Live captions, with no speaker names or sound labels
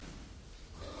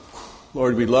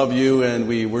Lord, we love you and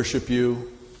we worship you.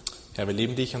 Herr, wir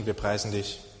lieben dich und wir preisen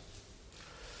dich.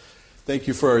 Thank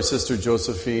you for our sister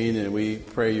Josephine, and we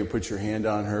pray you put your hand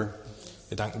on her.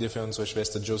 Wir danken dir für unsere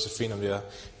Schwester Josephine und wir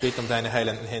beten um deine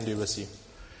heilenden Hände über sie.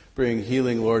 Bring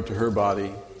healing, Lord, to her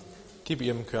body. Gib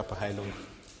ihrem Körper Heilung.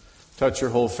 Touch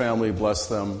her whole family, bless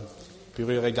them.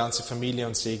 Berühre ihre ganze Familie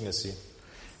und segne sie.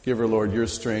 Give her, Lord, your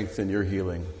strength and your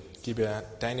healing. Gib ihr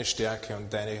deine Stärke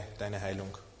und deine Heilung.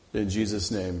 In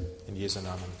Jesus' name, In Jesu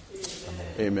Namen.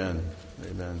 amen.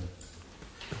 Amen.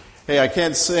 Hey, I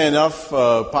can't say enough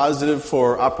positive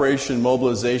for Operation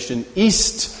Mobilization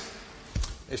East.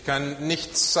 Ich kann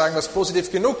nicht sagen, was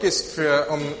positiv genug ist,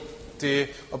 um die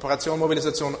Operation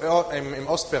Mobilisation im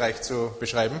Ostbereich zu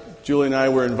beschreiben. Julie and I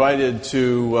were invited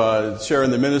to share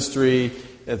in the ministry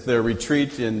at their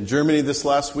retreat in Germany this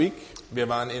last week. Wir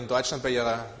waren in Deutschland bei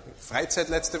ihrer Freizeit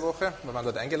letzte Woche. Wir waren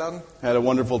dort eingeladen Had a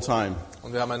wonderful time.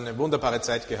 und wir haben eine wunderbare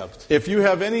Zeit gehabt. If you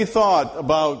have any thought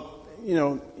about,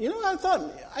 I thought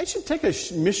I should take a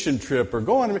mission trip or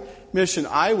go on a mission,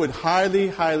 I would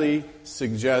highly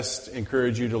suggest,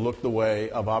 encourage you to look the way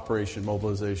of Operation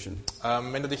Mobilization.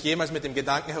 Wenn du dich jemals mit dem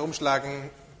Gedanken herumschlagen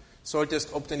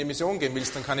solltest, ob du in die Mission gehen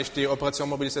willst, dann kann ich die Operation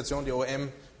Mobilisation, die OM,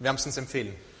 wärmstens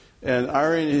empfehlen. And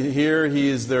Aaron here,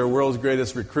 he is their world's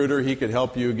greatest recruiter. He could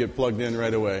help you get plugged in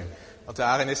right away. Und der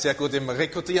Aaron ist sehr gut im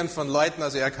Rekrutieren von Leuten,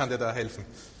 also er kann dir da helfen.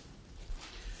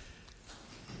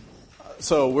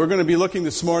 So we're going to be looking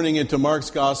this morning into Mark's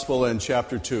Gospel and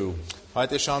chapter 2.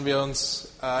 Heute schauen wir uns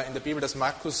in der Bibel das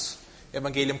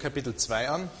Markus-Evangelium Kapitel 2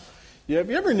 an. Have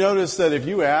you ever noticed that if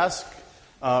you ask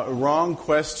wrong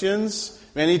questions,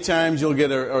 many times you'll get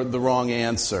the wrong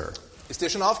answer? Ist dir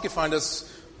schon aufgefallen, dass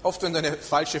oft, wenn du eine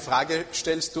falsche Frage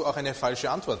stellst, du auch eine falsche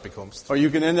Antwort bekommst? Or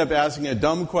you can end up asking a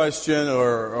dumb question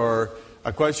or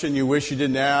a question you wish you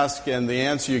didn't ask, and the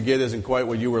answer you get isn't quite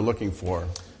what you were looking for.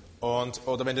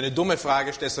 Oder wenn du eine dumme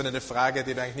Frage stellst oder eine Frage,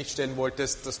 die du eigentlich nicht stellen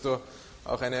wolltest, dass du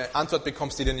auch eine Antwort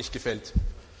bekommst, die dir nicht gefällt.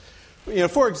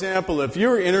 For example, if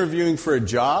you're interviewing for a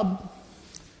job,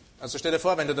 Also stell dir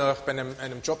vor, wenn du dich bei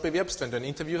einem Job bewirbst, wenn du ein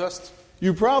Interview hast,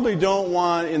 you probably don't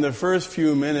want in the first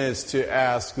few minutes to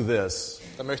ask this.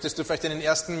 dann möchtest du vielleicht in den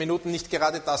ersten Minuten nicht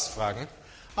gerade das fragen.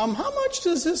 How much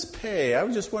does this pay? I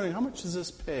was just wondering, how much does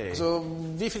this pay? Also,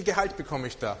 wie viel Gehalt bekomme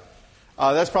ich da?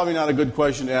 That's probably not a good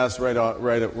question to ask right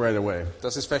away.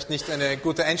 Das ist vielleicht nicht eine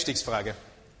gute Einstiegsfrage.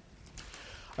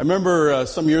 I remember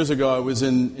some years ago I was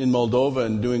in Moldova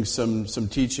and doing some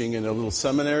teaching in a little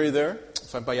seminary there.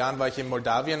 Vor ein paar Jahren war ich in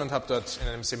Moldawien und habe dort in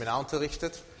einem Seminar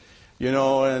unterrichtet. I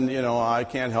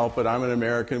can't help it. I'm an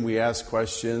American. We ask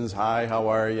questions. Hi, how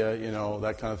are you?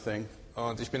 That kind of thing.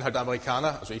 Und ich bin halt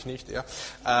Amerikaner, also ich nicht, ja.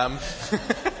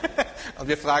 Und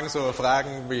wir fragen so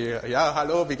Fragen wie, ja,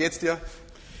 hallo, wie geht's dir?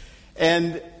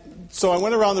 And so I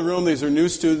went around the room. These are new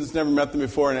students, never met them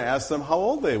before, and I asked them how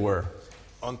old they were.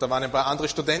 Und da waren ein paar andere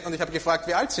Studenten und ich habe gefragt,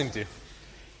 wie alt sind die?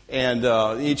 And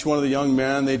each one of the young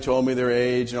men, they told me their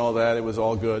age and all that. It was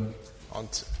all good.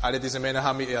 Und alle diese Männer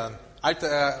haben mir ihr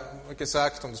Alter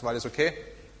gesagt und es war alles okay.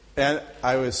 And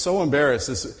I was so embarrassed.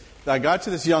 I got to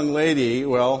this young lady,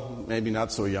 well, maybe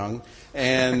not so young,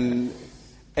 and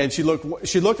she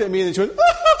looked at me and she went,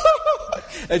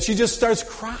 and she just starts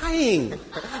crying.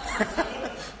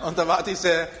 Und da war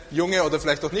diese junge oder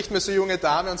vielleicht auch nicht mehr so junge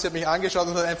Dame und sie hat mich angeschaut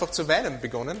und hat einfach zu weinen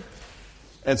begonnen.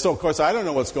 And so, of course, I don't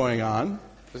know what's going on.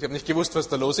 Ich habe nicht gewusst, was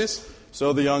da los ist.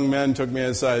 So the young men took me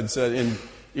aside and said,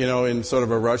 in sort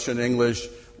of a Russian English,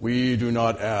 we do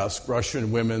not ask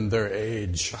Russian women their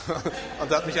age. Und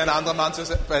da hat mich ein anderer Mann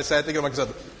beiseite genommen und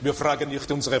gesagt, wir fragen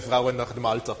nicht unsere Frauen nach dem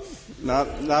Alter. Not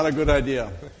a good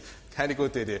idea. Keine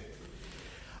gute Idee.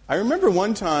 I remember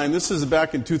one time, this is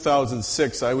back in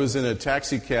 2006, I was in a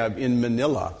taxi cab in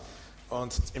Manila.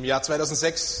 Und im Jahr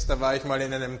 2006, da war ich mal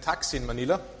in einem Taxi in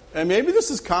Manila. And maybe this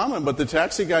is common, but the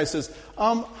taxi guy says,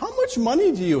 how much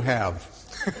money do you have?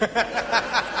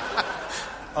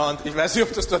 Und ich weiß nicht,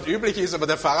 ob das dort üblich ist, aber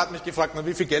der Fahrer hat mich gefragt, na,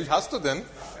 wie viel Geld hast du denn?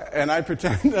 And I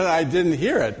pretended I didn't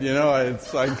hear it,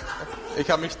 it's like... Ich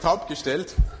habe mich taub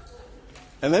gestellt.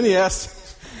 And then he asked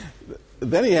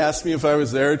me if I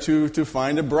was there to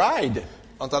find a bride.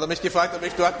 Und dann hat er mich gefragt, ob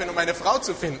ich dort bin, um eine Frau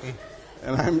zu finden.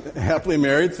 And I'm happily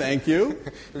married, thank you. Ich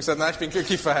habe gesagt, nein, ich bin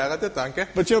glücklich verheiratet, danke.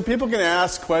 But people can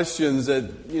ask questions that,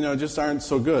 just aren't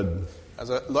so good.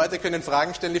 Also Leute können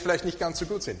Fragen stellen, die vielleicht nicht ganz so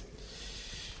gut sind.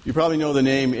 You probably know the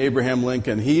name Abraham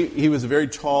Lincoln. He was a very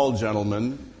tall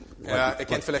gentleman. Ja, ihr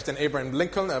kennt vielleicht den Abraham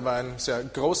Lincoln, er war ein sehr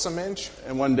großer Mensch.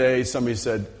 And one day somebody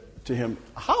said to him,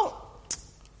 How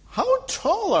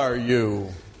tall are you?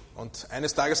 Und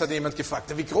eines Tages hat jemand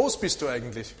gefragt, wie groß bist du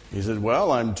eigentlich? He said,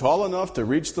 well, I'm tall enough to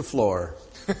reach the floor.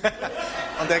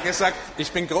 Und er hat gesagt,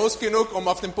 ich bin groß genug, um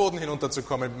auf den Boden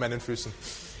hinunterzukommen mit meinen Füßen.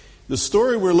 The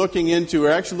story we're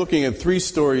actually looking at 3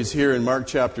 stories here in Mark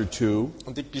chapter 2.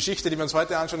 Und die Geschichte, die wir uns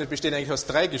heute anschauen, die besteht eigentlich aus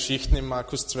 3 Geschichten in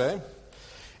Markus 2.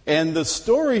 And the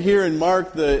story here in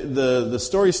Mark, the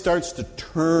story starts to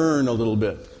turn a little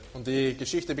bit. Und die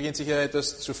Geschichte beginnt sich ja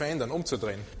etwas zu verändern,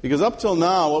 umzudrehen. Because up till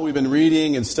now, what we've been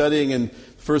reading and studying in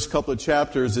the first couple of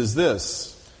chapters is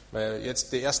this. Weil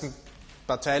jetzt die ersten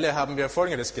paar Teile haben wir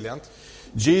Folgendes gelernt.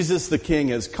 Jesus the King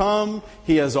has come,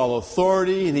 He has all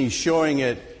authority, and He's showing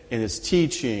it in His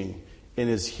teaching, in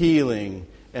His healing,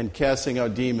 and casting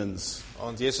out demons.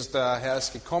 Und Jesus, der Herr,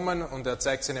 ist gekommen und er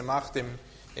zeigt seine Macht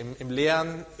im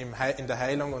Lehren, in der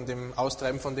Heilung und im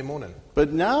Austreiben von Dämonen.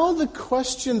 But now the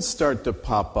questions start to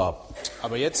pop up.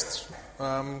 Aber jetzt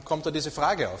kommt da diese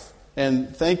Frage auf.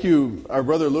 And thank you, our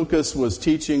brother Lucas was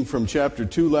teaching from chapter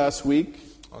 2 last week.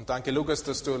 Und danke, Lukas,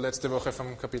 dass du letzte Woche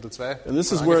vom Kapitel 2 And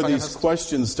this is where these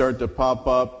questions start to pop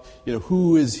up. You know,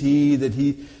 who is He that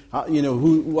He,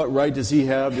 what right does He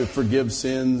have to forgive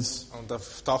sins? Und da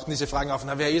tauchten diese Fragen auf.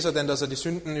 Na, wer ist er denn, dass er die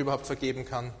Sünden überhaupt vergeben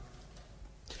kann?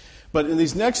 But in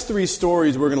these next 3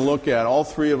 stories we're going to look at, all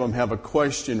 3 of them have a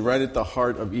question right at the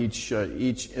heart of each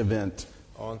event.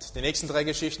 Und die nächsten 3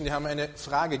 Geschichten, die haben eine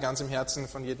Frage ganz im Herzen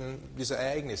von jedem dieser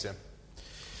Ereignisse.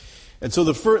 And so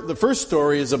the first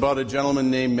story is about a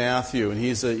gentleman named Matthew, and he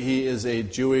is a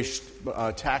Jewish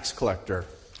tax collector.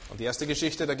 Und die erste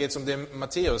Geschichte, da geht es um den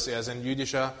Matthäus. Er ist ein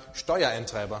jüdischer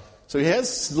Steuereintreiber. So he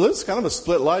lives kind of a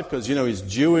split life because, he's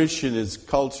Jewish in his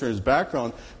culture, his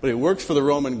background, but he works for the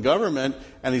Roman government,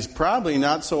 and he's probably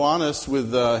not so honest with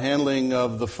the handling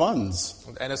of the funds.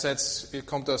 Und einerseits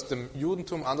kommt er aus dem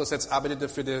Judentum, andererseits arbeitet er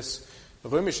für die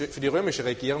römische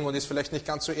Regierung und ist vielleicht nicht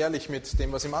ganz so ehrlich mit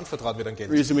dem, was ihm anvertraut wird an Geld.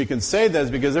 The reason we can say that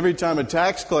is because every time a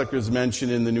tax collector is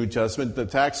mentioned in the New Testament, the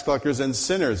tax collectors and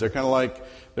sinners, they're kind of like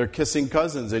they're kissing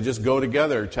cousins. They just go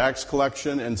together. Tax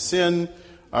collection and sin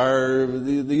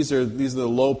these are the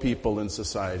low people in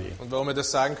society. Und warum wir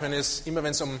das sagen können, ist, immer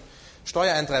wenn es um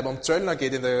Steuereintreiber, um Zöllner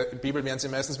geht in der Bibel, werden sie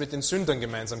meistens mit den Sündern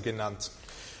gemeinsam genannt.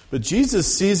 But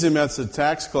Jesus sees him at the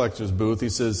tax collector's booth. He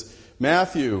says,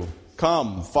 Matthew,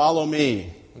 come, follow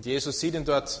me. Und Jesus sieht ihn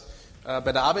dort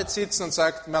bei der Arbeit sitzen und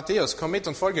sagt, Matthäus, komm mit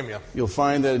und folge mir. You'll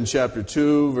find that in chapter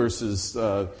 2, verses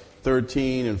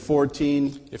 13 and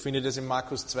 14. Ihr findet es in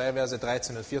Markus 2, Verse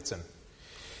 13 und 14.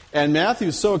 And Matthew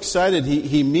is so excited,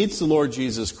 he meets the Lord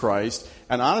Jesus Christ,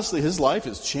 and honestly, his life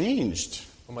is changed.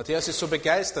 Und Matthäus ist so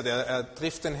begeistert, er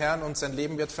trifft den Herrn und sein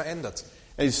Leben wird verändert.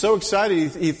 And he's so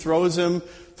excited, he throws him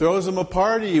a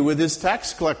party with his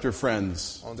tax collector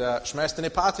friends. Und er schmeißt eine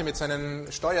Party mit seinen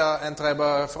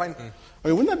Steuereintreiber-Freunden. I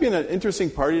mean, wouldn't that be an interesting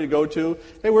party to go to?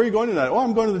 Hey, where are you going tonight? Oh,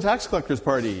 I'm going to the tax collector's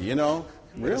party,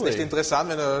 Really? Das ist nicht really. interessant,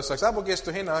 wenn du sagst, wo gehst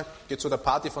du hin? Geht zu der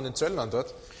Party von den Zöllnern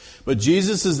dort. But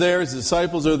Jesus is there, his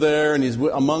disciples are there, and he's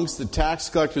amongst the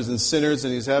tax collectors and sinners,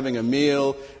 and he's having a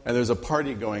meal, and there's a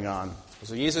party going on.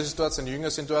 Also Jesus ist dort, seine Jünger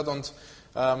sind dort und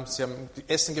sie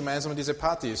essen gemeinsam und diese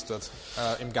Party ist dort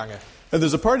im Gange. And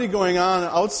there's a party going on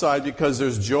outside because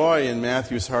there's joy in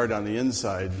Matthew's heart on the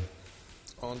inside.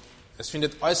 Und es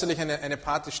findet äußerlich eine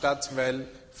Party statt, weil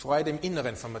Freude im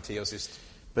Inneren von Matthäus ist.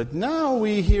 But now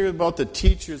we hear about the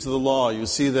teachers of the law. You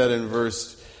see that in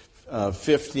verse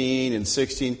 15 and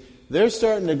 16. They're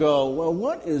starting to go, well,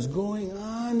 what is going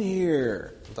on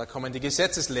here? Und da kommen die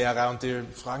Gesetzeslehrer und die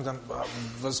fragen dann,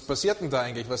 was passiert denn da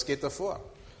eigentlich? Was geht da vor?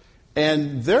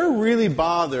 And they're really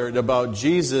bothered about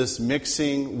Jesus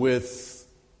mixing with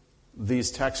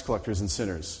these tax collectors and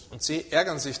sinners. Und sie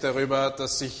ärgern sich darüber,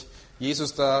 dass sich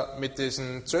Jesus da mit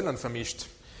diesen Zöllnern vermischt.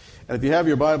 And if you have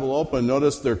your Bible open,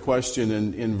 notice their question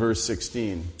in verse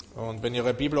 16. Und wenn ihr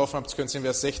eure Bibel offen habt, könnt ihr in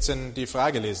Vers 16 die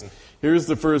Frage lesen. Here's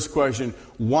the first question.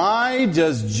 Why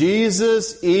does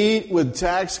Jesus eat with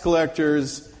tax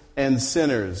collectors and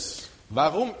sinners?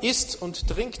 Warum isst und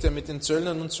trinkt er mit den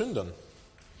Zöllnern und Sündern?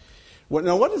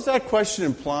 Now, what is that question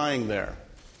implying there?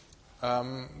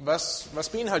 Was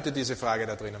beinhaltet diese Frage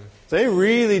da drinnen? They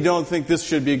really don't think this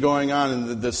should be going on.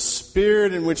 And the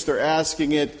spirit in which they're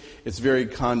asking it, it's very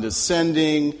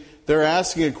condescending. They're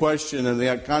asking a question, and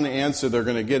the kind of answer they're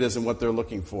going to get isn't what they're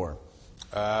looking for.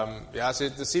 Das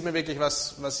sieht man wirklich,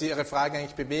 was sie ihre Frage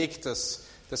eigentlich bewegt, dass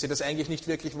sie das eigentlich nicht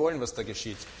wirklich wollen, was da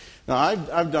geschieht. Now,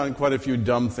 I've done quite a few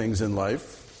dumb things in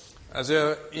life.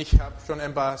 Also ich habe schon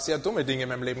ein paar sehr dumme Dinge in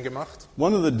meinem Leben gemacht.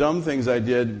 One of the dumb things I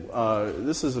did,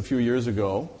 this is a few years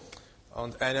ago.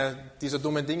 Und eine dieser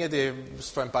dummen Dinge, die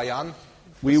ist vor ein paar Jahren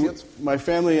passiert. My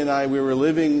family and I, we were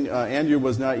living, Andrew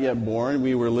was not yet born,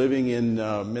 we were living in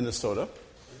Minnesota.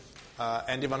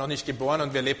 Andy war noch nicht geboren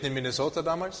und wir lebten in Minnesota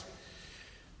damals.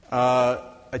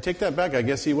 I take that back, I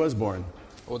guess he was born.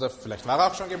 Oder vielleicht war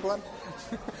er auch schon geboren.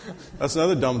 That's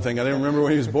another dumb thing. I didn't remember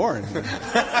when he was born.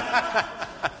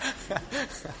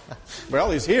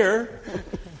 Well, he's here.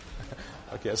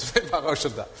 Okay, also vielleicht war er auch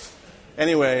schon da.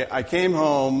 Anyway, I came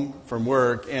home from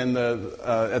work, and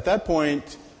at that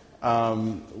point,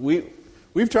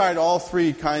 we've tried all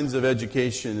three kinds of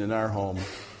education in our home: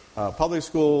 public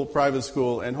school, private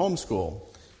school, and homeschool.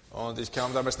 Und ich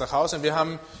kam damals nach Hause und wir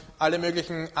haben alle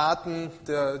möglichen Arten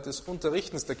des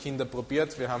Unterrichtens der Kinder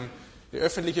probiert. Wir haben die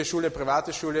öffentliche Schule,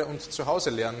 private Schule und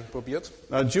Zuhause-Lernen probiert.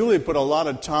 Now, Julie put a lot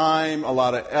of time, a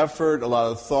lot of effort, a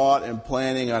lot of thought and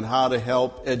planning on how to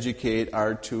help educate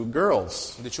our two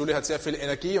girls. Und die Schule hat sehr viel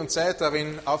Energie und Zeit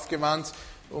darin aufgewandt,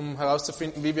 um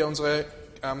herauszufinden, wie wir unsere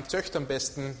Töchter am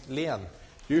besten lehren.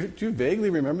 Do you vaguely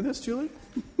remember this, Julie?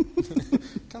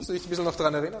 Kannst du dich ein bisschen noch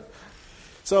daran erinnern?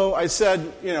 So I said,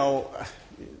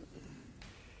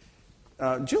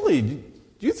 Julie,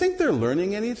 do you think they're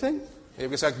learning anything? Ich habe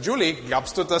gesagt, Julie,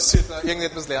 glaubst du, dass sie da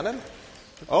irgendetwas lernen?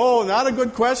 Oh, not a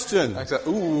good question. Ich habe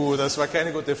gesagt, das war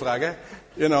keine gute Frage.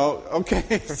 Okay,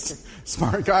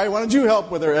 smart guy, why don't you help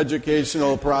with their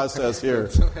educational process here?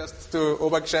 Du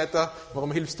Obergescheiter,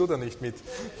 warum hilfst du da nicht mit?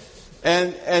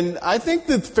 And I think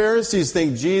the Pharisees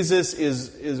think Jesus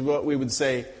is what we would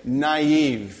say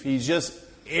naive. He's just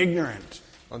ignorant.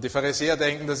 Und die Pharisäer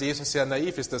denken, dass Jesus sehr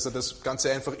naiv ist, dass er das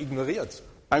Ganze einfach ignoriert.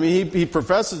 I mean, he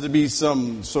professes to be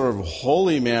some sort of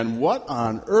holy man. What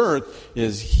on earth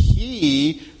is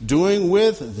he doing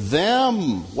with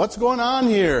them? What's going on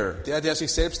here? Der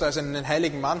sich selbst als einen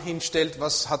heiligen Mann hinstellt,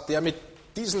 was hat der mit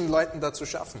diesen Leuten da zu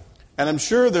schaffen? And I'm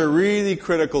sure they're really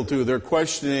critical too. They're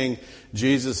questioning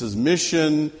Jesus'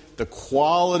 mission, the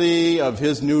quality of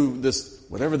his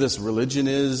whatever this religion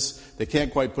is. They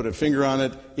can't quite put a finger on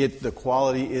it. The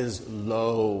quality is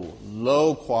low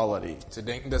quality. Sie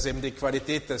denken, dass eben die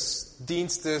Qualität des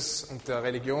Dienstes und der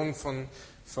Religion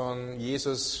von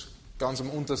Jesus ganz am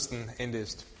untersten Ende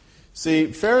ist. See,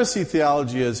 Pharisee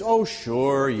theology is, oh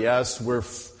sure, yes,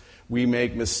 we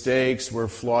make mistakes, we're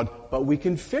flawed, but we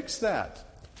can fix that.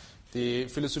 Die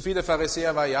Philosophie der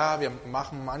Pharisäer war, ja, wir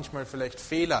machen manchmal vielleicht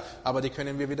Fehler, aber die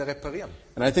können wir wieder reparieren.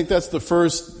 And I think that's the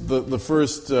first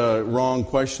wrong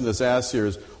question that's asked here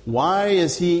is, why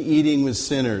is he eating with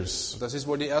sinners? Das ist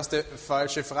wohl die erste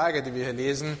falsche Frage, die wir hier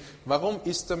lesen. Warum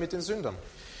isst er mit den Sündern?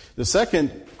 The second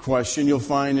question you'll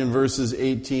find in verses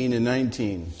 18 and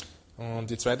 19. Und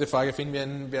die zweite Frage finden wir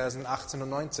in Versen 18 und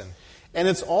 19. And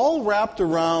it's all wrapped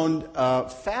around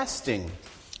fasting.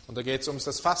 Und da geht es um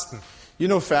das Fasten. You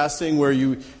know fasting where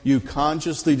you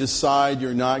consciously decide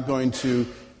you're not going to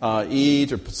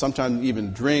eat or sometimes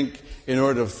even drink in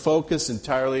order to focus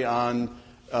entirely on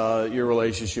your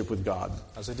relationship with God.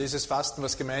 Also dieses Fasten,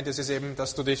 was gemeint ist, ist eben,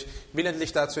 dass du dich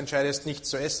willentlich dazu entscheidest, nicht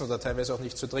zu essen oder teilweise auch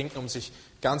nicht zu trinken, um sich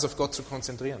ganz auf Gott zu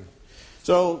konzentrieren.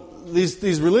 So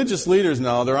these religious leaders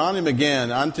now, they're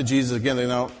on to Jesus again. They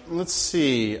know, let's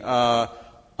see,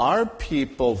 our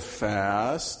people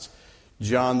fast.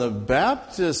 John the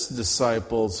Baptist's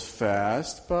disciples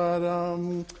fast, but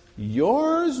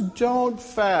yours don't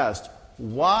fast.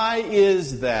 Why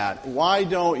is that? Why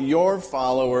don't your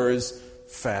followers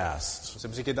fast? Sie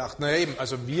haben sich gedacht, naja eben,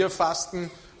 also wir fasten,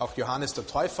 auch Johannes der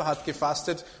Täufer hat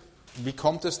gefastet. Wie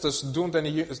kommt es, dass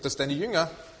dass deine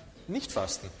Jünger nicht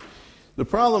fasten? The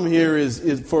problem here is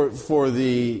for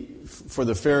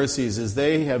the Pharisees is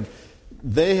they have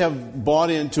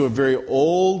bought into a very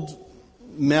old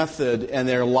method and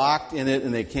they're locked in it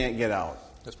and they can't get out.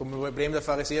 Das Problem der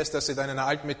Pharisäer ist, dass sie da in einer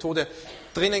alten Methode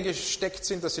drinnen gesteckt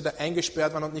sind, dass sie da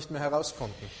eingesperrt waren und nicht mehr heraus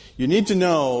konnten. You need to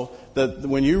know that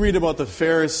when you read about the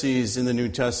Pharisees in the New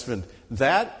Testament,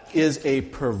 that is a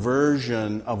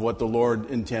perversion of what the Lord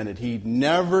intended. He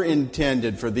never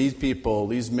intended for these people,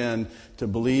 these men, to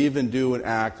believe and do and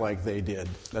act like they did.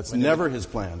 That's never his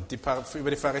plan. Über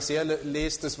die Pharisäer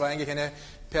lest, das war eigentlich eine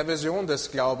Perversion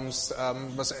des Glaubens,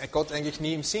 was Gott eigentlich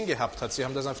nie im Sinn gehabt hat. Sie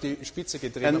haben das auf die Spitze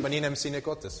getrieben, aber nie im Sinne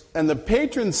Gottes. And the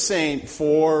patron saint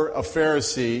for a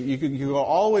Pharisee, you go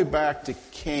all the way back to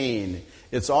Cain.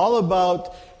 It's all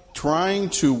about trying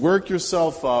to work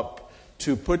yourself up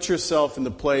to put yourself in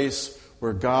the place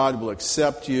where God will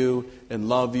accept you and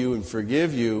love you and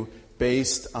forgive you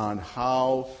based on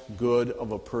how good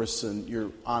of a person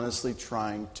you're honestly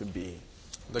trying to be.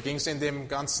 Da ging es in dem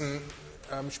ganzen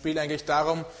Spiel eigentlich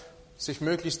darum, sich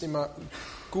möglichst immer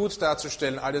gut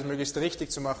darzustellen, alles möglichst richtig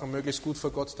zu machen, möglichst gut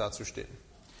vor Gott dazustehen.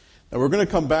 Now we're going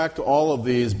to come back to all of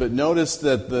these, but notice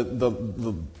that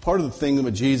the part of the thing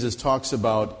that Jesus talks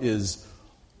about is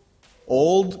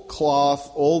old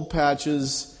cloth, old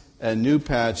patches, and new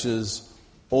patches,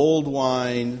 old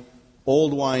wine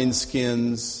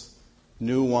skins,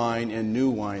 new wine and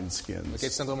new Da wineskins. geht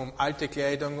es dann darum, um alte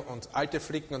Kleidung und alte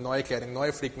Flicken und neue Kleidung,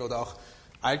 neue Flicken oder auch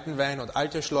alten Wein und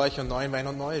alte Schläuche und neuen Wein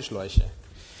und neue Schläuche.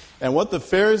 And what the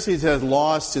Pharisees had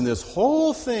lost in this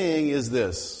whole thing is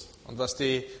this. Und was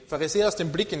die Pharisäer aus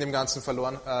dem Blick in dem Ganzen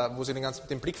verloren, wo sie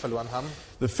den Blick verloren haben,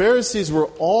 The Pharisees were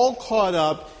all caught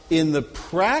up in the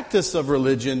practice of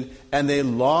religion, and they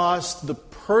lost the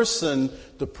person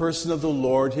of the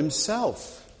Lord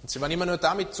himself. und sie waren immer nur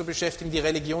damit zu beschäftigen, die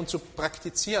Religion zu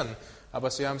praktizieren, aber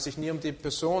sie haben sich nie um die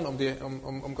Person,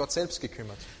 um Gott selbst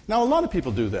gekümmert. Now, a lot of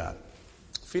people do that.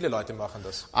 Viele Leute machen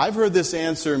das. I've heard this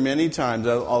answer many times.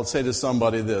 I'll say to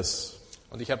somebody this.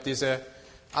 Und ich habe diese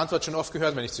Antwort schon oft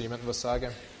gehört, wenn ich zu jemandem was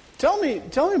sage. Tell me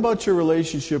about your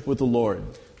relationship with the Lord.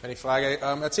 Wenn ich frage,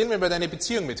 erzähl mir über deine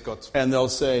Beziehung mit Gott. And they'll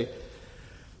say,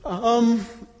 I'm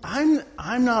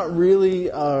not really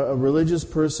a religious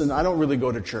person. I don't really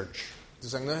go to church. Sie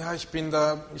sagen, naja, ich bin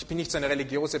nicht so eine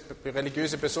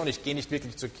religiöse Person, ich gehe nicht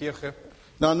wirklich zur Kirche.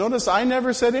 Now notice I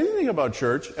never said anything about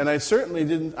church, and I certainly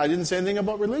didn't say anything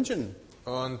about religion.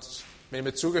 Und wenn ihr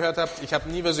mir zugehört habt, ich habe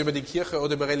nie was über die Kirche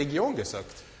oder über Religion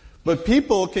gesagt. But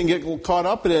people can get caught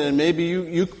up in it, and maybe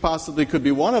you possibly could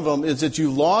be one of them, is that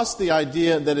you lost the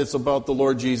idea that it's about the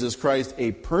Lord Jesus Christ,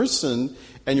 a person,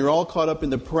 and you're all caught up in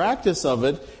the practice of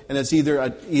it, and it's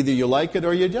either you like it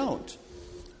or you don't.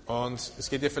 Und es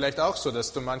geht dir vielleicht auch so,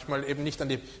 dass du manchmal eben nicht an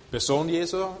die Person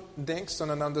Jesu denkst,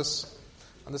 sondern an das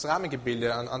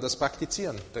Rahmengebilde, an das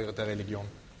Praktizieren der Religion.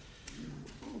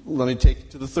 Let me take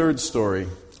you to the third story.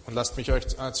 Und lasst mich euch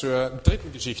zur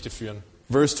dritten Geschichte führen.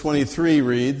 Verse 23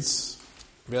 reads,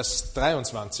 Vers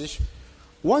 23.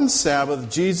 One Sabbath,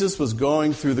 Jesus was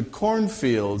going through the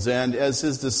cornfields, and as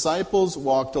his disciples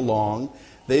walked along,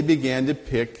 they began to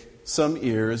pick some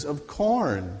ears of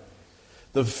corn.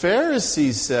 The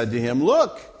Pharisees said to him,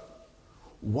 Look,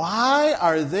 why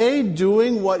are they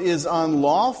doing what is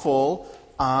unlawful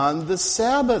on the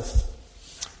Sabbath?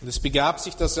 Und es begab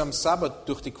sich, dass er am Sabbat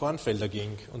durch die Kornfelder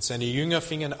ging, und seine Jünger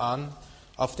fingen an,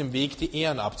 auf dem Weg die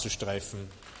Ähren abzustreifen.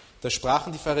 Da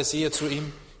sprachen die Pharisäer zu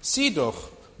ihm, sieh doch,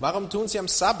 warum tun sie am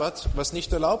Sabbat, was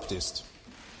nicht erlaubt ist?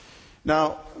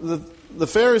 Now, the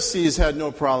Pharisees had no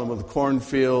problem with the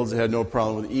cornfields, they had no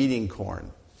problem with eating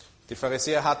corn. Die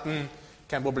Pharisäer hatten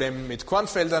kein Problem mit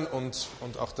Kornfeldern und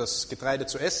auch das Getreide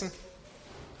zu essen.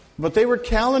 But they were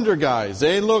calendar guys.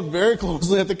 They looked very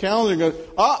closely at the calendar and go,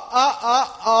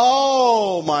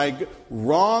 oh my,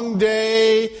 wrong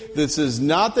day. This is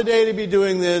not the day to be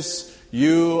doing this.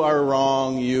 You are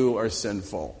wrong. You are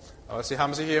sinful. Aber sie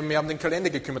haben sich eben mehr um den Kalender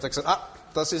gekümmert und gesagt,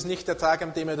 das ist nicht der Tag,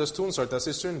 an dem ihr das tun sollt, das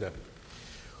ist Sünde.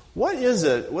 What is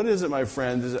it, my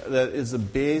friend, that is the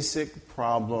basic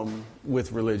problem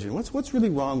with religion? What's really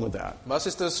wrong with that? Was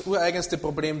ist das ureigenste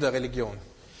Problem der Religion?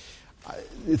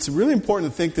 It's really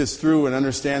important to think this through and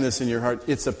understand this in your heart.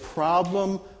 It's a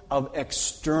problem of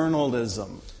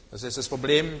externalism. Das ist das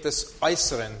Problem des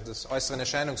äußeren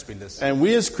Erscheinungsbildes. And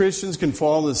we as Christians can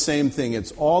follow the same thing.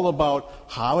 It's all about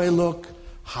how I look,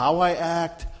 how I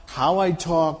act, how I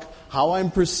talk, how I'm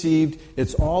perceived.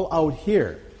 It's all out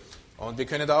here. Und wir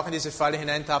können da auch in diese Falle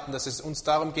hineintappen, dass es uns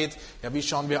darum geht, ja, wie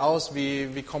schauen wir aus,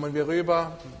 wie kommen wir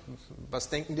rüber, was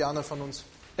denken die anderen von uns?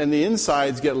 And the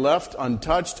insides get left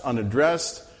untouched,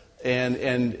 unaddressed,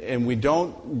 and we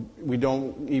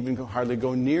don't even hardly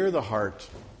go near the heart.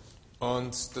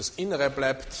 Und das Innere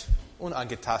bleibt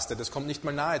unangetastet, es kommt nicht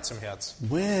mal nahe zum Herz.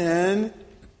 When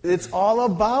it's all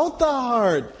about the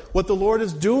heart. What the Lord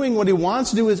is doing, what He wants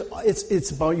to do is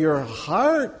it's about your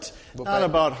heart, not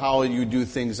about how you do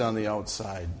things on the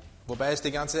outside. Wobei es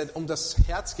die ganze Zeit um das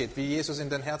Herz geht, wie Jesus in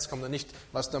dein Herz kommt und nicht,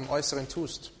 was du am Äußeren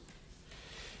tust.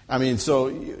 I mean, so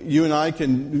you and I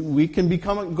can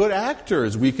become good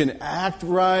actors. We can act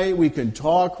right, we can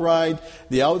talk right.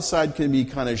 The outside can be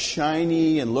kind of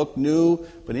shiny and look new,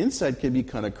 but inside can be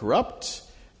kind of corrupt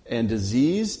and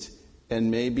diseased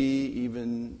and maybe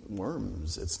even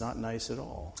worms. It's not nice at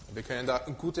all. Wir können da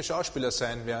gute Schauspieler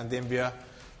sein, währenddem wir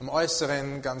am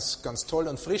Äußeren ganz, ganz toll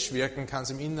und frisch wirken, kann es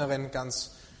im Inneren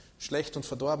ganz schlecht und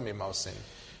verdorben eben aussehen.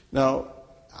 Now,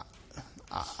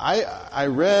 I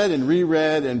read and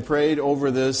reread and prayed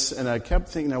over this, and I kept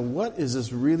thinking, now what is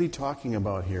this really talking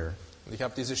about here? Und ich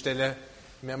habe diese Stelle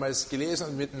mehrmals gelesen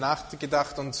und mit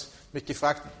nachgedacht und mich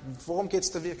gefragt, worum geht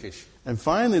es da wirklich? And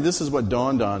finally, this is what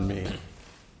dawned on me.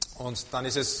 Und dann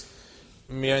ist es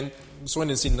mir so in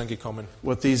den Sinn dann gekommen.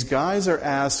 What these guys are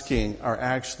asking are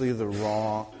actually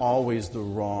always the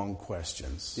wrong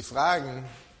questions. Die Fragen,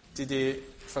 die die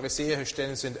Pharisäer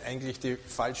stellen, sind eigentlich die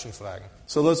falschen Fragen.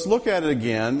 So let's look at it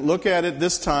again. Look at it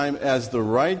this time as the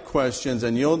right questions,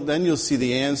 and then you'll see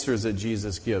the answers that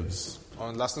Jesus gives.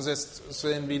 Und lasst uns jetzt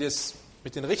sehen, wie das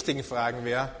mit den richtigen Fragen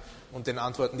wäre und den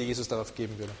Antworten, die Jesus darauf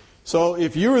geben würde. So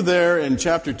if you were there in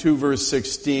chapter 2, verse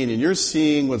 16, and you're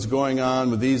seeing what's going on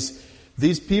with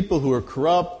these people who are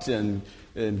corrupt and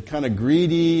kind of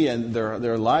greedy, and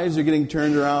their lives are getting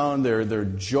turned around, they're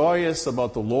joyous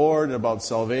about the Lord and about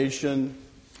salvation.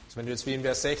 Also wenn du jetzt wie in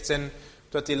Vers 16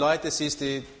 dort die Leute siehst,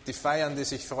 die feiern, die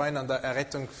sich freuen an der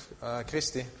Errettung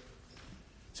Christi,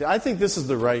 See, I think this is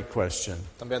the right question.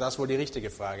 dann wäre das wohl die richtige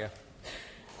Frage.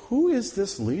 Who is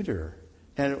this leader?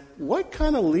 And what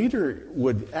kind of leader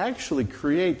would actually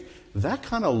create that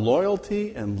kind of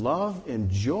loyalty and love and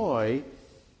joy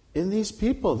in these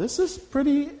people? This is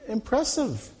pretty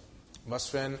impressive. Was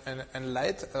für ein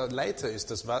Leiter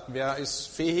ist das? Wer ist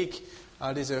fähig,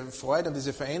 all diese Freude und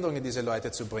diese Veränderung in diese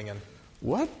Leute zu bringen?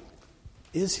 What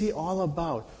is he all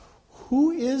about?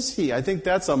 Who is he? I think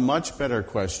that's a much better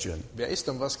question. Wer ist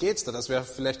und was geht's da? Das wäre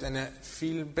vielleicht eine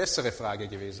viel bessere Frage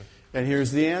gewesen. And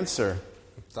here's the answer.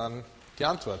 Dann die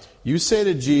Antwort. You say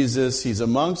to Jesus, he's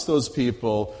amongst those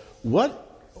people,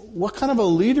 what kind of a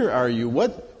leader are you?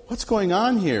 What's going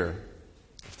on here?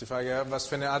 Auf die Frage, was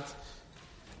für eine Art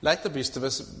Leiter bist du?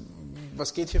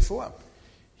 Was geht hier vor?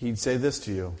 He'd say this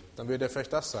to you. Dann würde er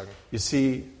vielleicht das sagen. You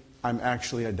see, I'm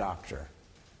actually a doctor.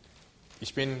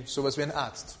 Ich bin sowas wie ein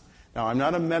Arzt. Now, I'm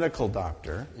not a medical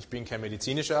doctor, Ich bin kein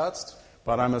medizinischer Arzt,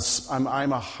 but I'm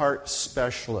a heart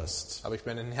specialist. aber ich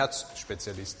bin ein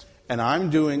Herzspezialist. And I'm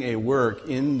doing a work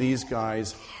in these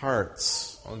guys'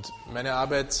 hearts. Und meine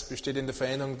Arbeit besteht in der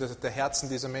Veränderung der Herzen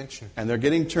dieser Menschen. And they're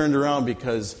getting turned around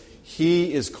because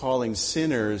he is calling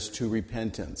sinners to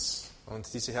repentance.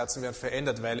 Und diese Herzen werden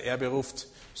verändert, weil er beruft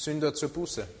Sünder zur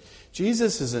Buße.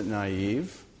 Jesus isn't naive.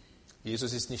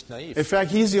 Jesus ist nicht naiv. In fact,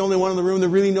 he's the only one in the room that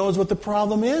really knows what the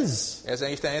problem is. Er ist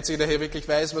eigentlich der Einzige, der hier wirklich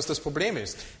weiß, was das Problem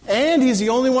ist. And he's the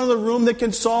only one in the room that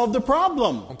can solve the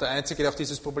problem. Und der Einzige, der auch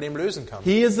dieses Problem lösen kann.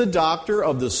 He is the doctor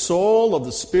of the soul, of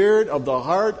the spirit, of the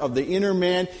heart, of the inner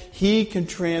man. He can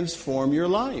transform your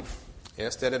life. Er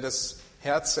ist der das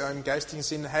Herz im geistigen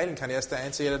Sinn heilen kann. Er ist der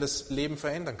Einzige, der das Leben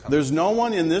verändern kann. There's no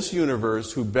one in this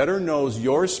universe who better knows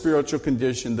your spiritual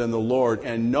condition than the Lord,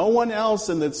 and no one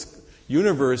else in this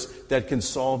universe that can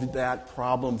solve that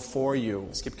problem for you.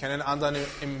 Es gibt keinen anderen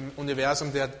im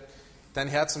Universum, der dein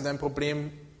Herz und dein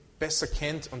Problem besser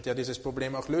kennt und der dieses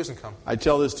Problem auch lösen kann. I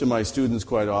tell this to my students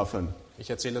quite often. Ich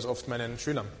erzähle das oft meinen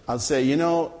Schülern. I'll say, you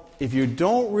know, if you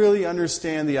don't really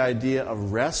understand the idea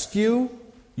of rescue,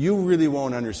 you really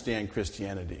won't understand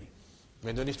Christianity.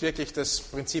 Wenn du nicht wirklich das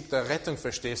Prinzip der Rettung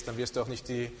verstehst, dann wirst du auch nicht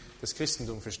das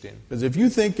Christentum verstehen. Because if you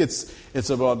think it's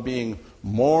about being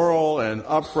moral and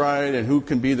upright and who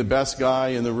can be the best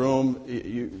guy in the room,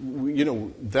 you know,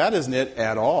 that isn't it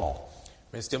at all.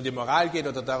 Wenn es dir um die Moral geht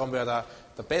oder darum, wer der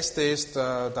Beste ist,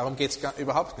 darum geht es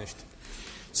überhaupt nicht.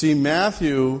 See,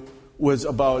 Matthew was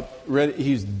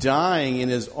he's dying in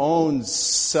his own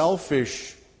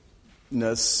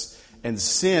selfishness and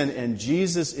sin, and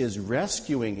Jesus is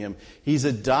rescuing him. He's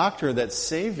a doctor that's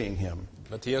saving him.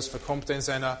 Matthäus verkommt in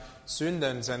seiner Sünde,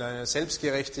 in seiner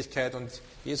Selbstgerechtigkeit und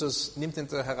Jesus nimmt ihn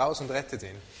da heraus und rettet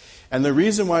ihn. And the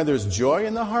reason why there's joy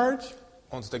in the heart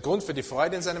Und der Grund für die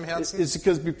Freude in seinem Herzen, is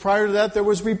because prior to that there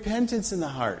was repentance in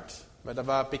the heart. weil da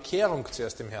war Bekehrung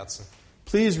zuerst im Herzen.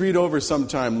 Please read over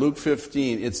sometime Luke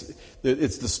 15. It's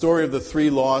the story of the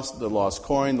lost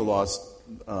coin, the lost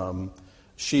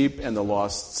sheep, and the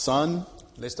lost son.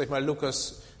 Lest euch mal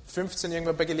Lukas 15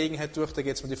 irgendwann bei Gelegenheit durch, da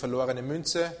geht es um die verlorene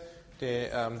Münze,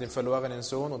 den verlorenen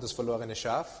Sohn und das verlorene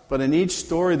Schaf. But in each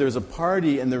story there's a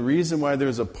party, and the reason why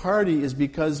there's a party is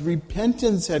because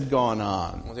repentance had gone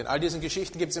on. Und in all diesen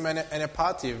Geschichten gibt es immer eine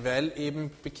Party, weil eben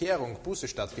Bekehrung, Buße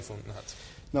stattgefunden hat.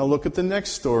 Now look at the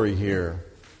next story here.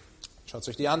 Schaut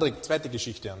euch die zweite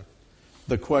Geschichte an.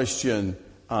 The question,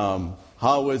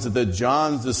 how is it that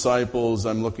John's disciples,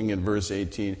 I'm looking at verse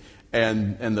 18,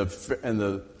 and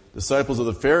the disciples of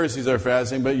the Pharisees are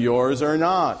fasting, but yours are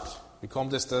not? Wie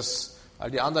kommt es, dass all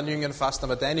die anderen Jünger fasten,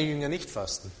 aber deine Jünger nicht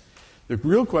fasten? The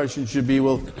real question should be,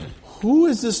 well, who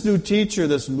is this new teacher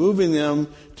that's moving them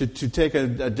to take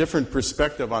a different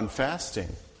perspective on fasting?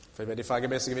 Vielleicht wäre die Frage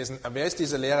besser gewesen, wer ist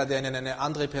dieser Lehrer, der ihnen eine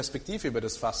andere Perspektive über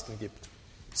das Fasten gibt?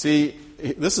 See,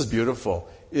 this is beautiful.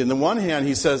 In the one hand,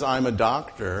 he says, I'm a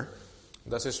doctor.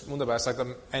 Und das ist wunderbar. Er sagt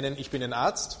am einen, ich bin ein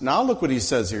Arzt. Now look what he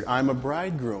says here, I'm a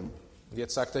bridegroom. Und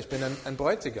jetzt sagt er, ich bin ein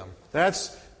Bräutigam.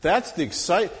 That's the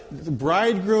excitement.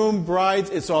 Bridegroom, brides,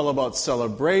 it's all about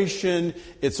celebration.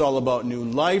 It's all about new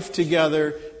life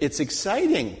together. It's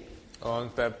exciting.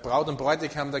 Und bei Braut und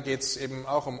Bräutigam, da geht es eben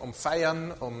auch um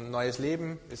Feiern, um neues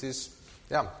Leben. Es ist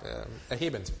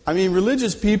erhebend. I mean,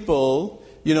 religious people,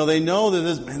 you know, they know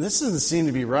that this doesn't seem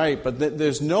to be right, but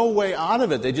there's no way out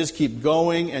of it. They just keep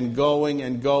going and going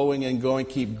and going and going,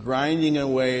 keep grinding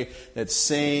away that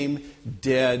same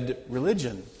dead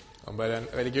religion. Und bei den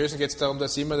Religiösen geht es darum,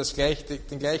 dass sie immer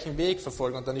den gleichen Weg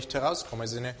verfolgen und da nicht herauskommen.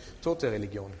 Es ist eine tote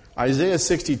Religion. Isaiah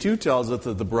 62 tells us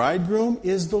that the bridegroom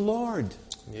is the Lord.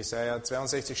 In Jesaja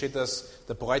 62 steht, dass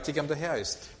der Bräutigam der Herr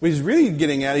ist. What he's really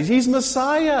getting at is he's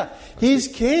Messiah, he's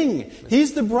King,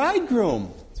 he's the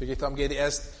bridegroom. Es wirklich darum geht, er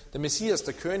ist der Messias,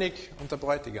 der König und der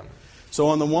Bräutigam. So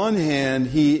on the one hand,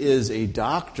 he is a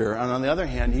doctor, and on the other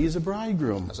hand, he's a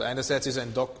bridegroom. Also einerseits ist er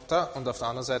ein Doktor und auf der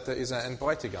anderen Seite ist er ein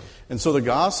Bräutigam. And so the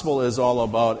gospel is all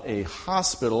about a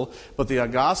hospital, but the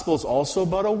gospel is also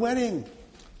about a wedding.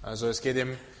 Also es geht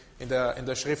eben in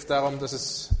der Schrift darum, dass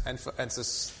es ein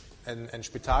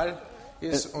Spital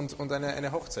ist und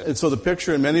eine Hochzeit. And so the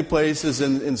picture in many places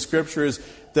in Scripture is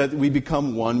that we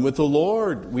become one with the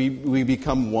Lord. We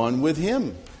become one with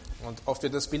Him. Und oft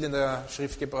wird das Bild in der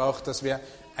Schrift gebraucht, dass wir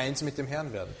eins mit dem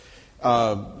Herrn werden.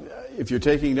 If you're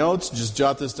taking notes, just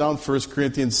jot this down. 1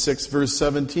 Corinthians 6, verse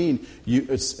 17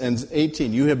 and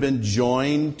 18. You have been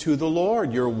joined to the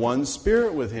Lord. You're one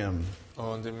spirit with Him.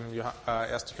 Und im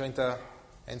 1. Korinther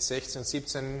 1, 16 und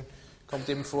 17 kommt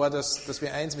eben vor, dass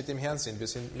wir eins mit dem Herrn sind. Wir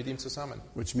sind mit ihm zusammen.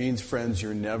 Which means, friends,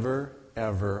 you're never,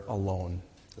 ever alone.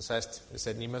 Das heißt, ihr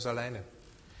seid niemals alleine.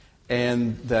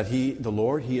 And that the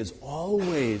Lord, He is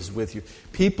always with you.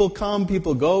 People come,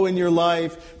 people go in your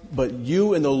life, but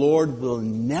you and the Lord will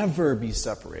never be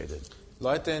separated.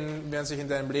 Leute werden in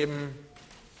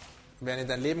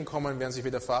dein Leben kommen, werden sich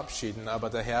wieder verabschieden, aber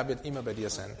der Herr wird immer bei dir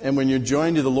sein. And when you're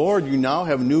joined to the Lord, you now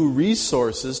have new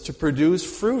resources to produce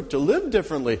fruit, to live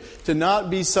differently, to not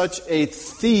be such a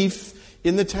thief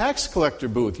in the tax collector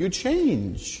booth. You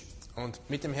change. Und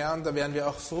mit dem Herrn, da werden wir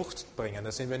auch Frucht bringen.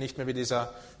 Da sind wir nicht mehr wie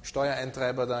dieser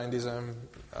Steuereintreiber da in dieser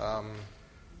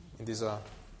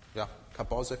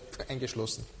Karpause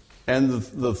eingeschlossen. And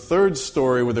the third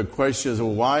story where the question is,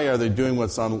 well, why are they doing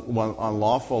what's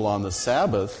unlawful on the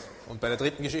Sabbath? Und bei der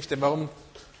dritten Geschichte, warum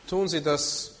tun sie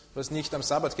das, was nicht am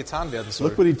Sabbat getan werden soll?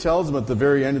 Look what he tells them at the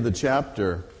very end of the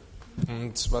chapter.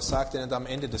 Und was sagt er denn da am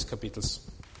Ende des Kapitels?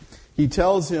 He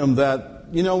tells him that,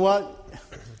 you know what?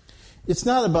 It's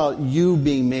not about you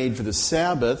being made for the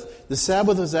Sabbath. The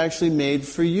Sabbath was actually made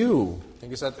for you.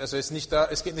 Also es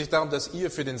geht nicht darum, dass ihr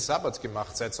für den Sabbat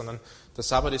gemacht seid, sondern der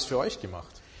Sabbat ist für euch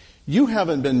gemacht. You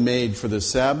haven't been made for the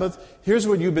Sabbath. Here's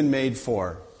what you've been made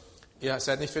for. Ihr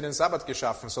seid nicht für den Sabbat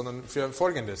geschaffen, sondern für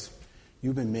Folgendes.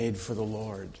 You've been made for the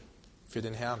Lord. Für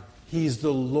den Herrn. He's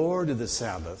the Lord of the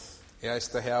Sabbath. Er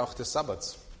ist der Herr auch des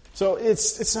Sabbats. So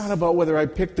it's not about whether I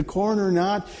picked the corn or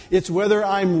not. It's whether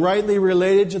I'm rightly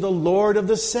related to the Lord of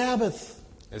the Sabbath.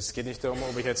 Es geht nicht darum,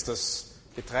 ob ich jetzt das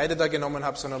Getreide da genommen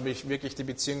habe, sondern ob ich wirklich die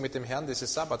Beziehung mit dem Herrn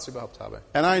dieses Sabbats überhaupt habe.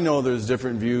 And I know there's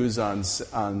different views on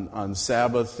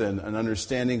Sabbath and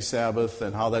understanding Sabbath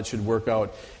and how that should work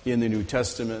out in the New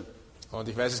Testament. Und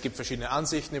ich weiß, es gibt verschiedene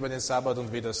Ansichten über den Sabbat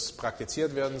und wie das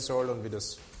praktiziert werden soll und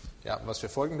was für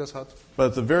Folgen das hat.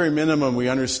 But at the very minimum,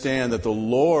 we understand that the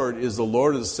Lord is the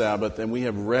Lord of the Sabbath, and we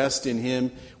have rest in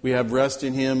Him. We have rest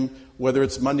in Him, whether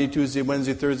it's Monday, Tuesday,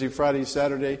 Wednesday, Thursday, Friday,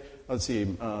 Saturday. Let's see.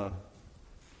 I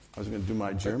was going to do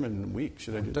my German week.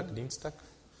 Should I do that? Dienstag.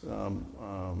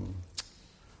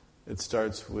 It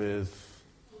starts with.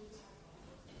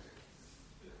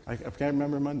 I can't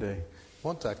remember Monday.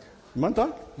 Montag.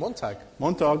 Montag.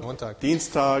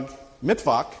 Dienstag.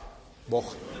 Mittwoch.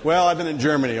 Woche. Well, I've been in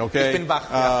Germany, okay? Ich bin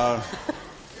wach, ja.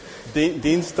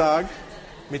 Dienstag.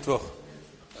 Mittwoch.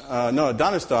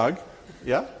 Donnerstag,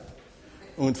 ja?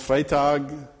 Und Freitag,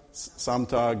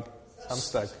 Samstag.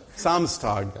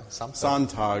 Samstag.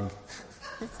 Sonntag.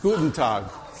 Guten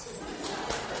Tag.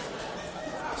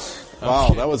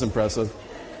 Wow, that was impressive.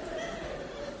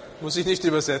 Muss ich nicht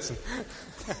übersetzen.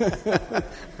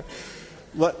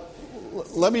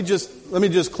 Let me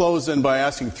just close then by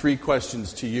asking three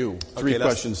questions to you.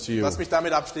 Lass mich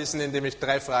damit abschließen, indem ich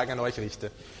 3 Fragen an euch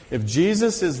richte. If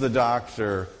Jesus is the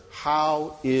doctor,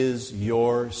 how is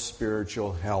your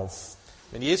spiritual health?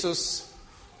 Wenn Jesus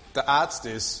der Arzt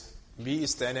ist, wie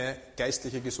ist deine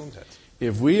geistliche Gesundheit?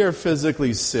 If we are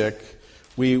physically sick,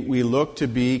 we look to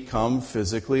become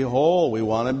physically whole. We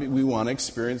want to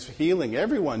experience healing.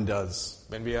 Everyone does.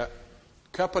 Wenn wir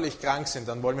körperlich krank sind,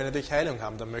 dann wollen wir natürlich Heilung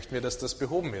haben. Dann möchten wir, dass das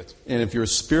behoben wird. And if you're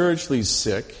spiritually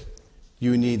sick,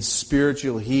 you need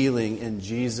spiritual healing, and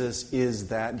Jesus is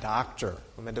that doctor.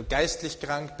 Und wenn du geistlich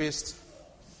krank bist,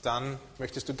 dann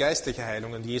möchtest du geistliche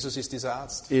Heilung, und Jesus ist dieser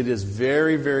Arzt. It is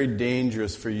very, very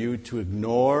dangerous for you to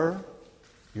ignore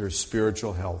your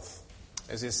spiritual health.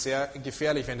 Es ist sehr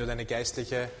gefährlich, wenn du deine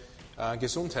geistliche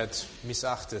Gesundheit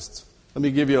missachtest. Let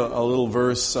me give you a little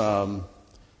verse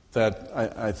that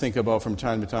I think about from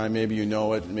time to time. Maybe you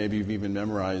know it, maybe you've even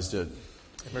memorized it.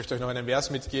 Ich möchte euch noch einen Vers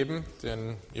mitgeben,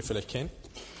 den ihr vielleicht kennt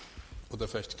oder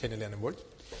vielleicht kennenlernen wollt.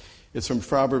 It's from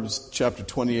Proverbs chapter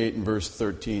 28 and verse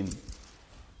 13.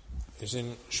 Es ist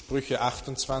in Sprüche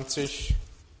 28,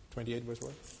 28 verse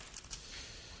what?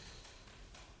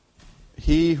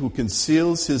 He who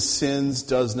conceals his sins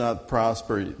does not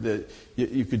prosper.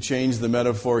 You could change the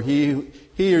metaphor. He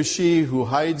or she who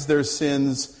hides their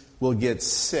sins will get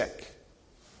sick.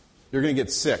 You're going to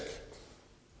get sick.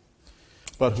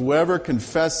 But whoever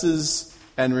confesses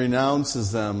and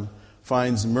renounces them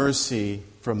finds mercy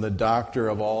from the doctor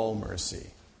of all mercy.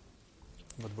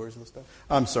 What verse was that?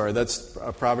 I'm sorry, that's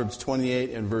Proverbs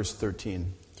 28 and verse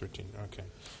 13. 13, okay.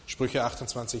 Sprüche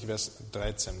 28, Vers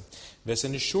 13. Wer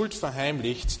seine Schuld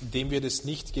verheimlicht, dem wird es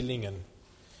nicht gelingen.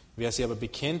 Wer sie aber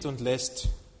bekennt und lässt,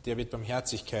 der wird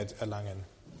Barmherzigkeit erlangen.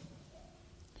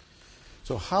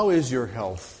 So how is your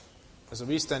health? Also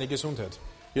wie ist deine Gesundheit?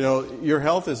 You know, your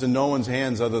health is in no one's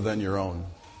hands other than your own.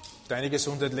 Deine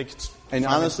Gesundheit liegt And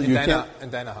honestly, in you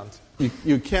deiner Hand.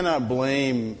 You cannot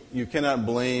blame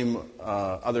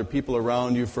other people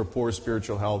around you for poor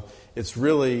spiritual health. It's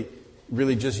really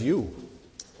just you.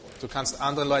 Du kannst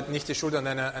anderen Leuten nicht die Schuld an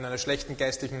einer schlechten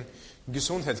geistlichen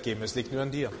Gesundheit geben. Es liegt nur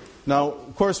an dir. Now,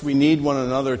 of course, we need one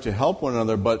another to help one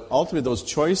another, but ultimately those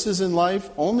choices in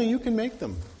life, only you can make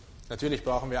them. Natürlich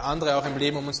brauchen wir andere auch im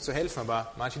Leben, um uns zu helfen,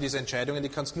 aber manche dieser Entscheidungen, die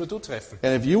kannst nur du treffen.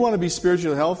 And if you want to be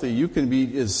spiritually healthy, you can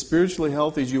be as spiritually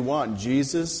healthy as you want.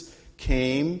 Jesus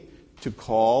came to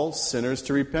call sinners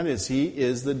to repentance. He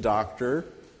is the doctor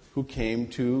who came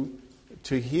to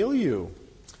heal you.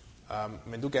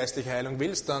 Wenn du geistliche Heilung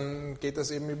willst, dann geht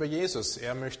das eben über Jesus.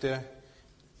 Er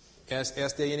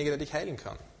ist derjenige, der dich heilen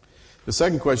kann. The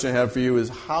second question I have for you is,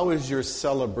 how is your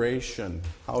celebration?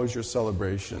 How is your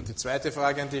celebration? Die zweite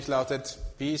Frage an dich lautet,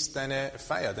 wie ist deine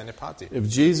Feier, deine Party? If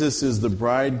Jesus is the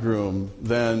bridegroom,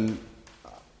 then,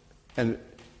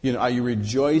 are you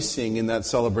rejoicing in that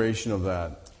celebration of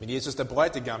that? Wenn Jesus der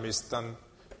Bräutigam ist, dann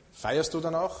feierst du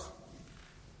dann auch?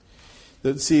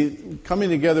 See, coming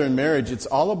together in marriage, it's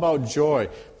all about joy.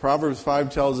 Proverbs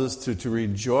 5 tells us to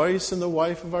rejoice in the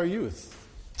wife of our youth.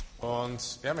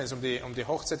 Und ja, wenn es um die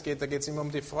Hochzeit geht, da geht es immer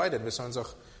um die Freude. Wir sollen uns auch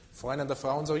freuen an der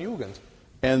Frau unserer Jugend.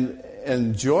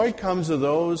 And joy comes to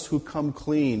those who come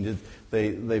clean.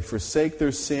 They forsake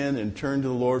their sin and turn to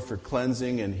the Lord for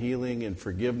cleansing and healing and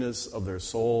forgiveness of their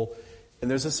soul.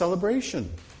 And there's a celebration.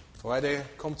 Freude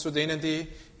kommt zu denen, die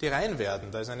rein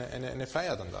werden. Da ist eine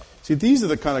Feier dann da. See, these are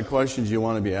the kind of questions you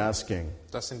want to be asking.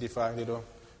 Das sind die Fragen, die du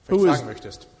fragen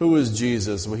möchtest. Who is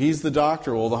Jesus? Well, he's the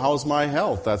doctor. Well, how's my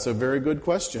health? That's a very good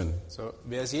question. So,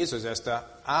 wer ist Jesus? Er ist der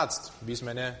Arzt. Wie ist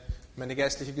meine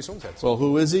geistliche Gesundheit? Well,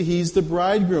 who is he? He's the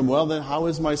bridegroom. Well, then how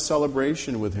is my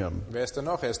celebration with him? Wer ist er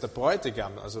noch? Er ist der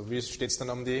Bräutigam. Also wie steht es dann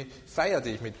um die Feier,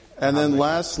 die ich mit And then habe?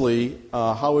 lastly,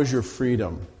 how is your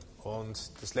freedom?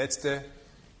 Und das Letzte,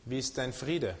 wie ist dein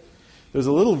Friede? There's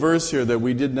a little verse here that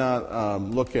we did not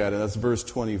look at, and that's verse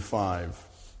 25.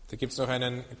 Da gibt es noch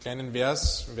einen kleinen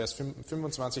Vers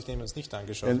 25, den wir uns nicht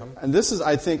angeschaut haben. And this is,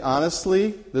 I think,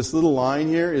 honestly, this little line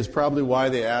here is probably why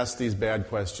they ask these bad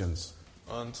questions.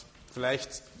 Und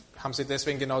vielleicht haben sie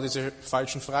deswegen genau diese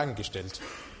falschen Fragen gestellt.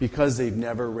 Because they've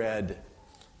never read.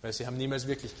 Weil sie haben niemals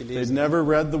wirklich They've gelesen. never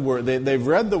read the Word. They've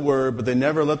read the Word, but they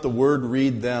never let the Word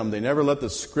read them. They never let the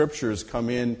Scriptures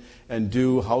come in and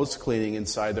do house cleaning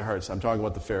inside their hearts. I'm talking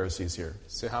about the Pharisees here.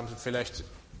 Sie haben vielleicht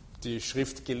die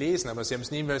Schrift gelesen, aber sie haben es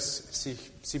niemals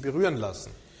sie berühren lassen.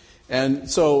 And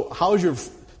so, the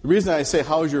reason I say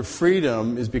how's your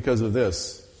freedom is because of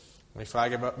this. Und ich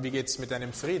frage, wie geht es mit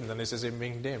deinem Frieden? Dann ist es eben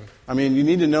wegen dem. I mean, you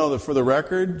need to know that for the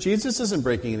record, Jesus isn't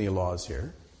breaking any laws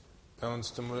here.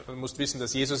 Und du musst wissen,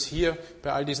 dass Jesus hier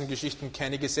bei all diesen Geschichten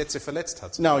keine Gesetze verletzt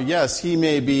hat. Now, yes, he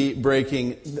may be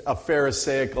breaking a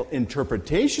Pharisaical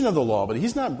interpretation of the law, but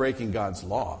he's not breaking God's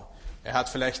law. Er hat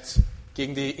vielleicht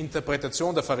gegen die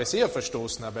Interpretation der Pharisäer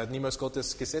verstoßen, aber er hat niemals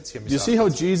Gottes Gesetz hier You see how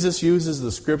missachtet. Jesus uses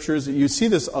the Scriptures? You see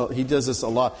this, he does this a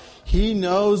lot. He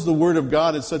knows the Word of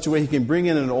God in such a way he can bring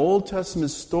in an Old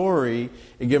Testament story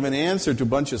and give an answer to a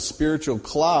bunch of spiritual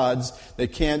clods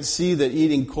that can't see that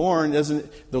eating corn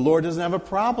the Lord doesn't have a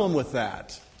problem with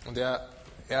that. Und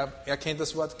er kennt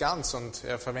das Wort ganz und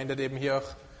er verwendet eben hier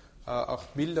auch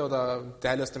Bilder oder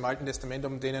Teile aus dem Alten Testament,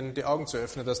 um denen die Augen zu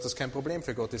öffnen, dass das kein Problem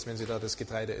für Gott ist, wenn sie da das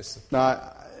Getreide essen. Now,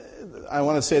 I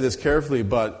want to say this carefully,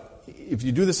 but if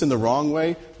you do this in the wrong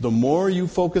way, the more you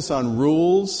focus on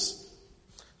rules,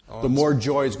 the more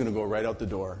joy is going to go right out the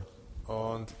door.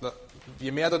 Und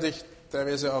je mehr du dich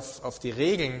teilweise auf die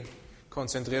Regeln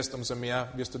konzentrierst, umso mehr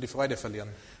wirst du die Freude verlieren.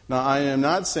 Now, I am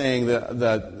not saying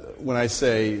that when I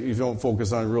say you don't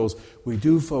focus on rules, we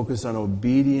do focus on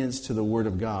obedience to the Word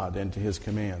of God and to His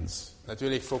commands.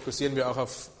 Natürlich fokussieren wir auch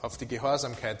auf die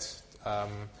Gehorsamkeit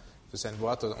für sein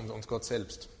Wort und Gott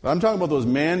selbst. But I'm talking about those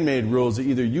man-made rules that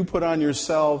either you put on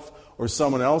yourself or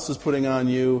someone else is putting on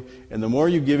you, and the more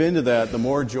you give into that, the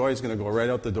more joy is going to go right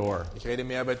out the door. Ich rede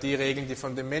mehr über die Regeln, die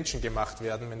von den Menschen gemacht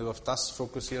werden. Wenn du auf das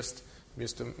fokussierst,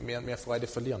 wirst du mehr und mehr Freude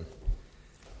verlieren.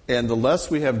 And the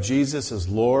less we have Jesus as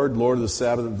Lord, Lord of the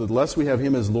Sabbath, the less we have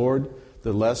Him as Lord,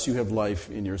 the less you have life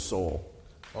in your soul.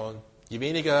 Und je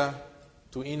weniger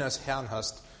du ihn als Herrn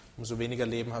hast, umso weniger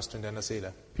Leben hast du in deiner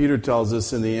Seele. Peter tells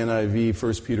us in the NIV,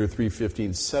 1 Peter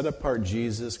 3:15, set apart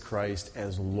Jesus Christ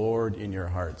as Lord in your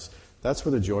hearts. That's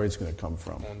where the joy is going to come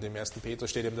from. Und im 1.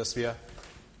 Petrus steht eben, dass wir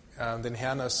den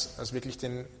Herrn als wirklich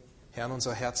den Herrn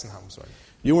unserer Herzen haben sollen.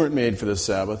 You weren't made for the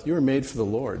Sabbath, you were made for the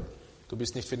Lord. Du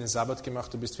bist nicht für den Sabbat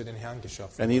gemacht, du bist für den Herrn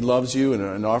geschaffen. And He loves you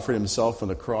and offered Himself on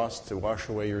the cross to wash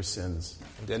away your sins.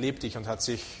 Und er liebt dich und hat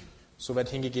sich so weit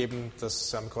hingegeben,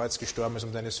 dass er am Kreuz gestorben ist,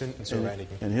 um deine Sünden zu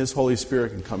reinigen. And His Holy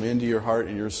Spirit can come into your heart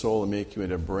and your soul and make you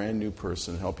into a brand new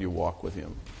person, help you walk with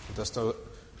Him. Und dass du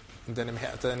in deinem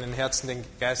Herzen den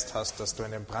Geist hast, dass du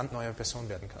eine brandneue Person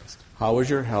werden kannst. How is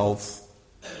your health?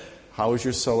 How is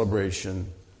your celebration?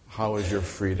 How is your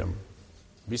freedom?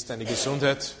 Wie ist deine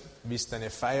Gesundheit? Wie ist deine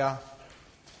Feier?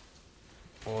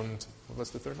 Und was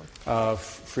ist der third one?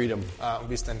 Freedom. Und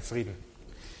wie ist dein Frieden?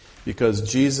 Because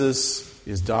Jesus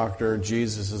is doctor,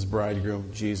 Jesus is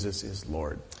bridegroom, Jesus is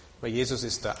Lord. Weil Jesus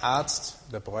ist der Arzt,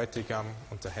 der Bräutigam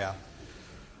und der Herr.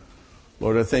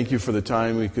 Lord, I thank you for the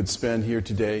time we could spend here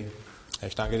today.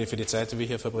 Ich danke dir für die Zeit, die wir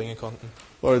hier verbringen konnten.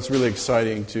 Lord, it's really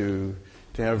exciting to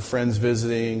have friends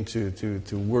visiting,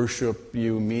 to worship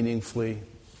you meaningfully.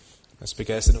 Es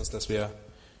begeistert uns, dass wir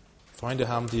Freunde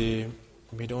haben, die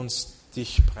mit uns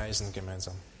dich preisen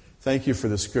gemeinsam. Thank you for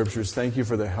the Scriptures. Thank you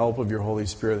for the help of your Holy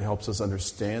Spirit that helps us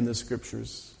understand the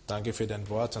Scriptures. Danke für dein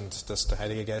Wort und dass der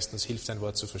Heilige Geist uns hilft, dein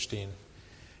Wort zu verstehen.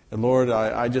 And Lord,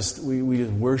 we just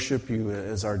worship you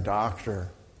as our doctor.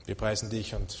 Wir preisen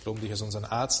dich und loben dich als unseren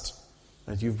Arzt,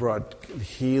 That you've brought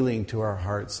healing to our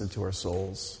hearts and to our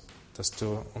souls. dass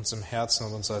du unserem Herzen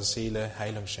und unserer Seele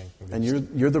Heilung schenken And willst.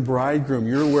 you're the bridegroom.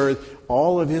 You're where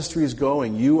all of history is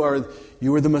going. You are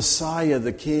the Messiah,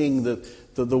 the King,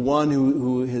 the one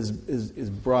who has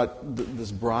brought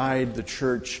this bride, the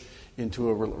church, into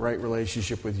a right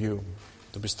relationship with you.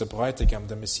 Du bist der Bräutigam,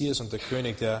 der Messias und der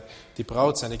König, der die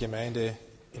Braut, seine Gemeinde,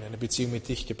 in eine Beziehung mit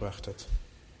dich gebracht hat.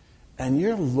 And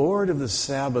you're Lord of the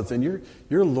Sabbath, and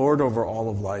you're Lord over all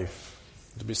of life.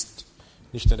 Du bist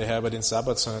nicht nur der Herr über den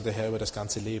Sabbat, sondern der Herr über das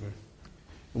ganze Leben.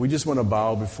 We just want to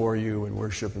bow before you and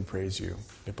worship and praise you.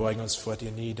 Wir beugen uns vor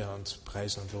dir nieder und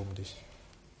preisen und loben dich.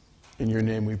 In your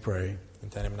name we pray. In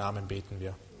deinem Namen beten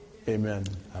wir. Amen.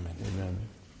 Amen.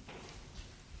 Amen.